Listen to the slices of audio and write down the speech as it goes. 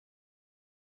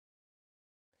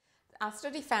Our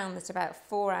study found that about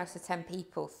 4 out of 10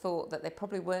 people thought that they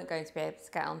probably weren't going to be able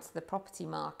to get onto the property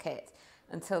market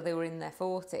until they were in their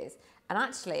 40s. And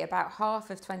actually about half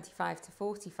of 25 to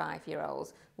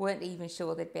 45-year-olds weren't even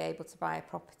sure they'd be able to buy a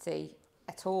property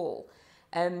at all.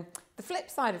 The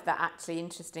flip side of that, actually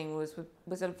interesting,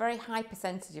 was a very high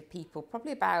percentage of people,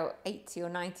 probably about 80 or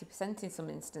 90% in some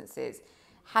instances,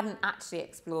 hadn't actually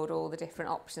explored all the different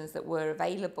options that were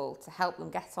available to help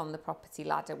them get on the property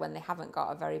ladder when they haven't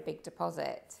got a very big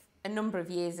deposit. A number of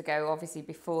years ago, obviously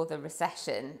before the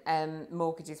recession,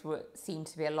 mortgages seemed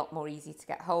to be a lot more easy to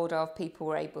get hold of. People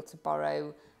were able to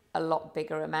borrow a lot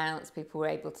bigger amounts. People were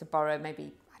able to borrow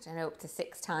maybe, I don't know, up to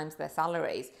 6 times their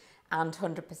salaries, and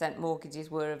 100%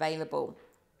 mortgages were available.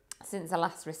 Since the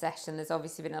last recession, there's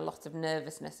obviously been a lot of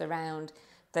nervousness around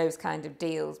those kind of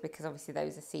deals, because obviously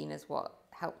those are seen as what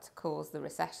helped to cause the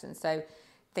recession. So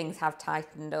things have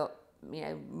tightened up. You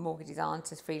know, mortgages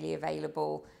aren't as freely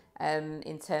available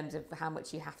in terms of how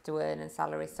much you have to earn and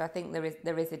salaries. So I think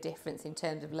there is a difference in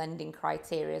terms of lending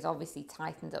criteria has obviously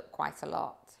tightened up quite a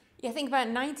lot. Yeah, I think about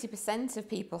 90% of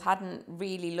people hadn't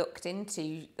really looked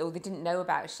into, or they didn't know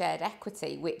about shared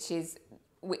equity, which is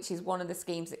one of the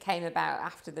schemes that came about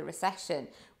after the recession,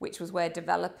 which was where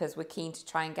developers were keen to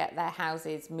try and get their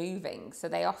houses moving. So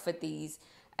they offered these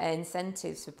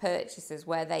incentives for purchasers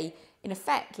where they, in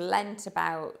effect, lent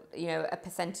about, you know, a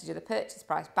percentage of the purchase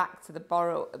price back to the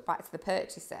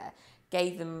purchaser,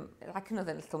 gave them like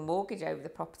another little mortgage over the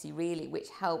property, really, which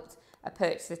helped a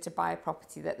purchaser to buy a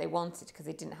property that they wanted, because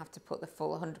they didn't have to put the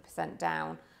full 100%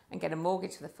 down and get a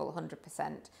mortgage for the full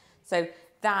 100%. So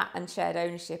that and shared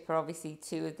ownership are obviously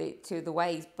two of the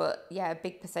ways. But yeah, a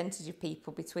big percentage of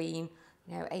people, between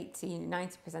 80 and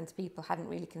 90% of people, hadn't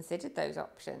really considered those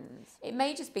options. It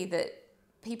may just be that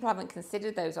people haven't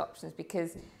considered those options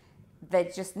because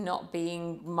they're just not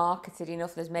being marketed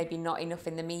enough. There's maybe not enough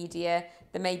in the media.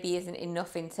 There maybe isn't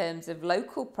enough in terms of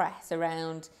local press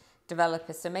around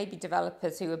developers. So maybe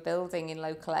developers who are building in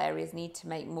local areas need to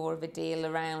make more of a deal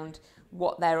around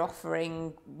what they're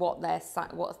offering, what's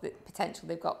the potential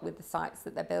they've got with the sites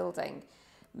that they're building.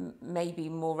 Maybe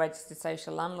more registered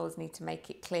social landlords need to make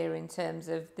it clear in terms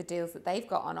of the deals that they've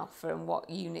got on offer and what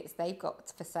units they've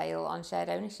got for sale on shared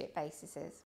ownership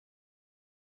bases.